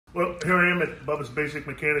Well, here I am at Bubba's Basic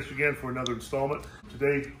Mechanics again for another installment.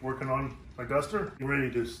 Today, working on my duster. Get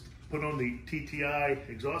ready to put on the TTI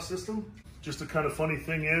exhaust system. Just the kind of funny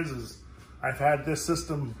thing is I've had this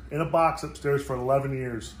system in a box upstairs for 11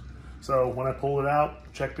 years. So when I pulled it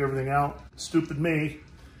out, checked everything out, stupid me,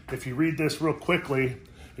 if you read this real quickly,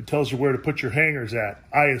 it tells you where to put your hangers at.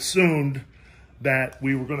 I assumed that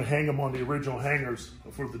we were going to hang them on the original hangers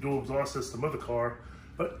for the dual exhaust system of the car,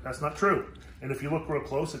 but that's not true. And if you look real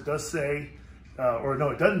close, it does say, or no,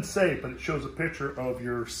 it doesn't say, but it shows a picture of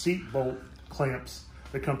your seat bolt clamps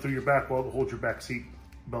that come through your back wall to hold your back seat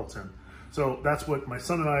belts in. So that's what my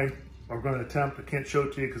son and I are going to attempt. I can't show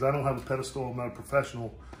it to you because I don't have a pedestal. I'm not a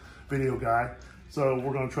professional video guy. So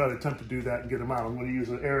we're going to try to attempt to do that and get them out. I'm going to use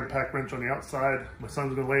an air impact wrench on the outside. My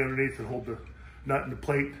son's going to lay underneath and hold the nut and the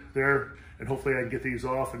plate there, and hopefully I can get these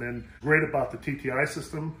off. And then great about the TTI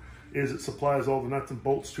system is it supplies all the nuts and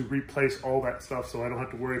bolts to replace all that stuff, so I don't have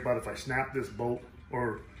to worry about if I snap this bolt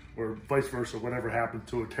or vice versa, whatever happened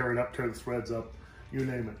to it, tear it up, tear the threads up, you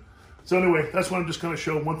name it. So anyway, that's what I'm just going to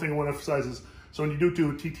show. One thing I want to emphasize is, so when you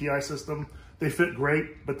do a TTI system, they fit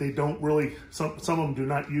great, but they don't really, some of them do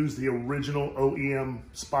not use the original OEM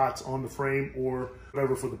spots on the frame or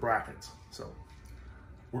whatever for the brackets. So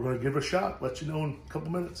we're going to give it a shot, let you know in a couple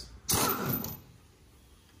minutes. You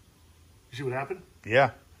see what happened?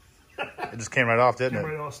 Yeah. It just came right off, didn't it?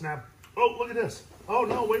 Right off, snap. Oh, look at this. Oh,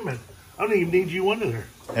 no, wait a minute. I don't even need you under there.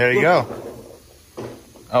 There you go.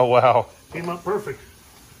 Oh, wow. Came up perfect.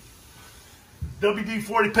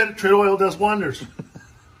 WD-40 penetrate oil does wonders.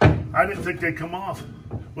 I didn't think they'd come off.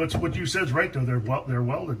 What you said's right, though. They're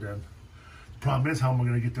welded then. The problem is, how am I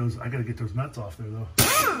going to get those? I got to get those nuts off there,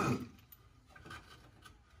 though.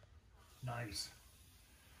 Nice.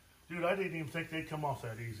 Dude, I didn't even think they'd come off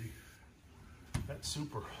that easy. That's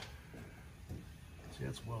super. See,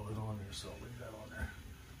 that's welded on there, so leave that on there.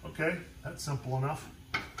 Okay, that's simple enough.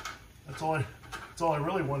 That's all I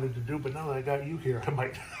really wanted to do, but now that I got you here, I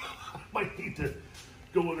might need to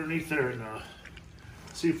go underneath there and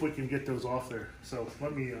see if we can get those off there. So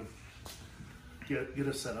let me get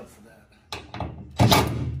us set up for that.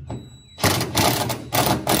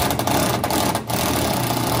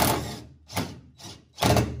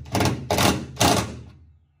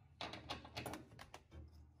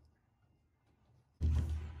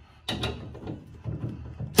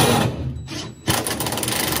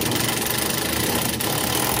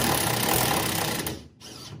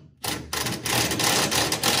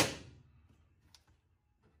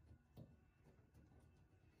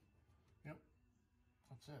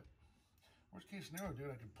 That's it. Worst case scenario, dude, I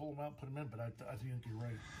could pull them out, put them in, but I think you're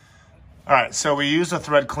right. All right, so we used a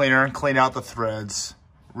thread cleaner, clean out the threads,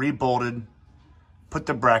 rebolted, put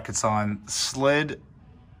the brackets on, slid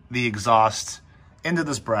the exhaust into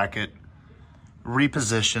this bracket,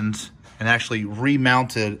 repositioned, and actually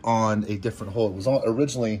remounted on a different hole. It was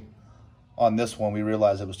originally on this one. We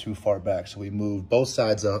realized it was too far back, so we moved both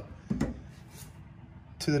sides up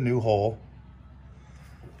to the new hole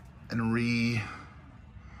and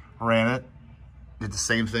ran it. Did the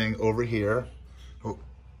same thing over here,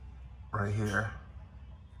 right here.